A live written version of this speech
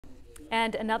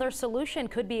And another solution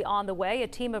could be on the way. A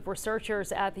team of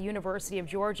researchers at the University of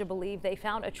Georgia believe they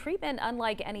found a treatment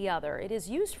unlike any other. It is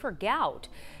used for gout.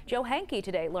 Joe Hankey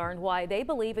today learned why they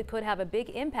believe it could have a big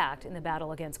impact in the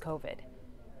battle against COVID.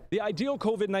 The ideal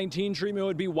COVID-19 treatment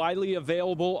would be widely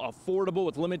available, affordable,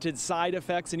 with limited side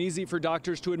effects and easy for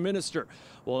doctors to administer.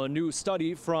 Well, a new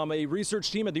study from a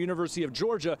research team at the University of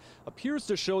Georgia appears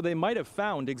to show they might have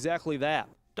found exactly that.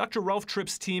 Dr. Ralph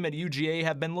Tripp's team at UGA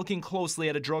have been looking closely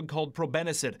at a drug called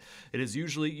probenecid. It is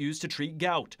usually used to treat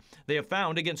gout. They have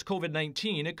found against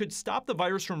COVID-19 it could stop the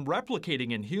virus from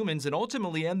replicating in humans and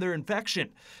ultimately end their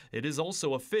infection. It is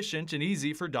also efficient and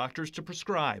easy for doctors to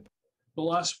prescribe. It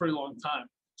lasts a pretty long time.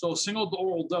 So a single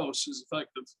oral dose is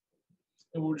effective.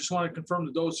 And we just want to confirm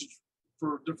the dosage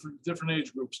for different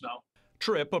age groups now.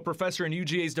 Tripp, a professor in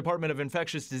UGA's Department of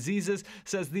Infectious Diseases,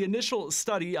 says the initial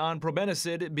study on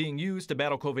probenecid being used to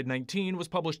battle COVID-19 was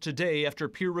published today after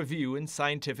peer review in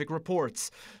scientific reports.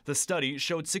 The study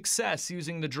showed success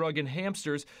using the drug in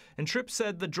hamsters, and Tripp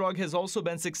said the drug has also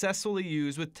been successfully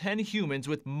used with 10 humans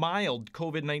with mild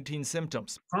COVID-19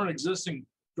 symptoms. Current existing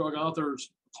drug out there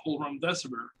is called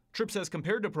remdesivir. Tripp says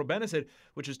compared to probenecid,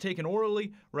 which is taken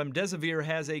orally, remdesivir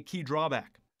has a key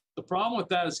drawback. The problem with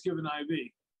that is given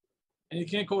IV. And you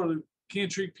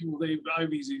can't treat people with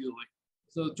IVs easily.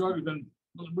 So the drug has been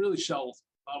really shelved,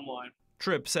 bottom line.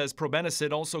 Tripp says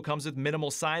probenecid also comes with minimal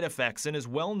side effects and is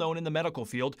well known in the medical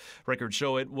field. Records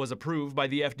show it was approved by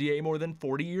the FDA more than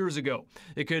 40 years ago.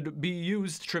 It could be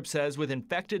used, Tripp says, with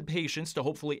infected patients to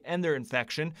hopefully end their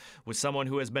infection, with someone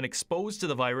who has been exposed to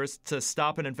the virus to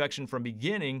stop an infection from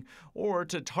beginning, or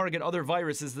to target other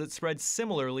viruses that spread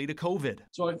similarly to COVID.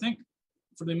 So I think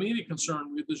for the immediate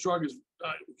concern, this drug has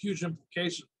huge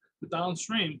implications, but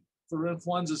downstream for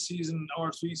influenza season,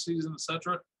 RSV season,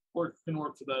 etc., can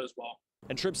work for that as well.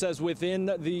 And Tripp says within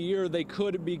the year they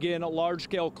could begin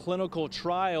large-scale clinical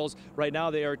trials. Right now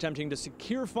they are attempting to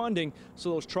secure funding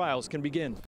so those trials can begin.